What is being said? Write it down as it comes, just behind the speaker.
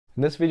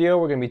In this video,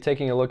 we're going to be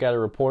taking a look at a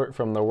report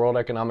from the World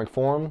Economic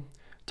Forum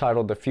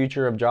titled The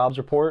Future of Jobs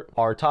Report.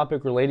 Our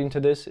topic relating to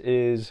this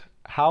is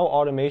how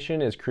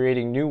automation is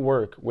creating new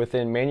work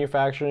within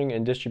manufacturing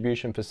and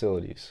distribution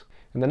facilities.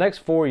 In the next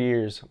 4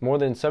 years, more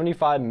than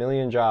 75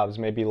 million jobs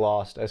may be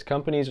lost as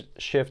companies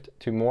shift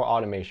to more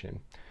automation,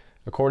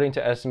 according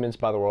to estimates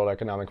by the World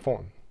Economic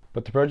Forum.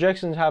 But the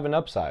projections have an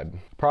upside.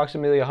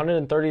 Approximately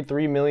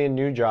 133 million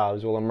new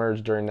jobs will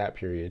emerge during that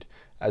period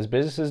as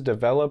businesses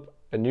develop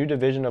a new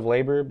division of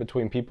labor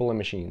between people and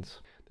machines.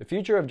 The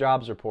Future of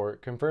Jobs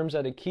report confirms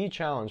that a key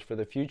challenge for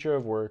the future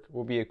of work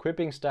will be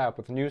equipping staff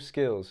with new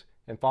skills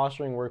and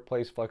fostering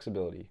workplace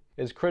flexibility.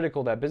 It is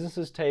critical that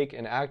businesses take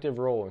an active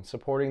role in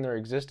supporting their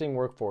existing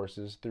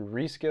workforces through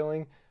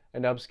reskilling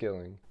and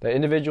upskilling, that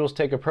individuals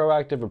take a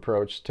proactive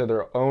approach to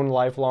their own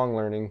lifelong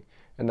learning,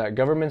 and that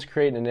governments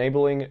create an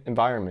enabling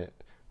environment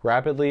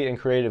rapidly and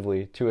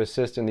creatively to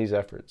assist in these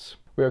efforts.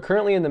 We are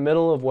currently in the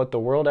middle of what the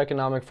World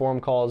Economic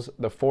Forum calls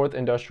the Fourth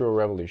Industrial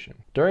Revolution.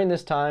 During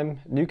this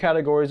time, new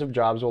categories of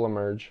jobs will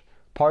emerge,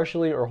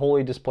 partially or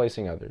wholly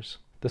displacing others.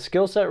 The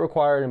skill set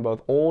required in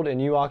both old and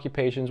new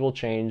occupations will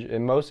change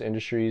in most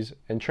industries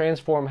and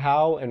transform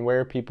how and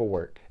where people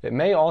work. It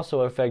may also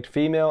affect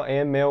female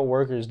and male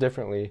workers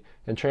differently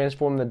and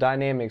transform the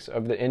dynamics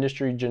of the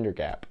industry gender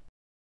gap.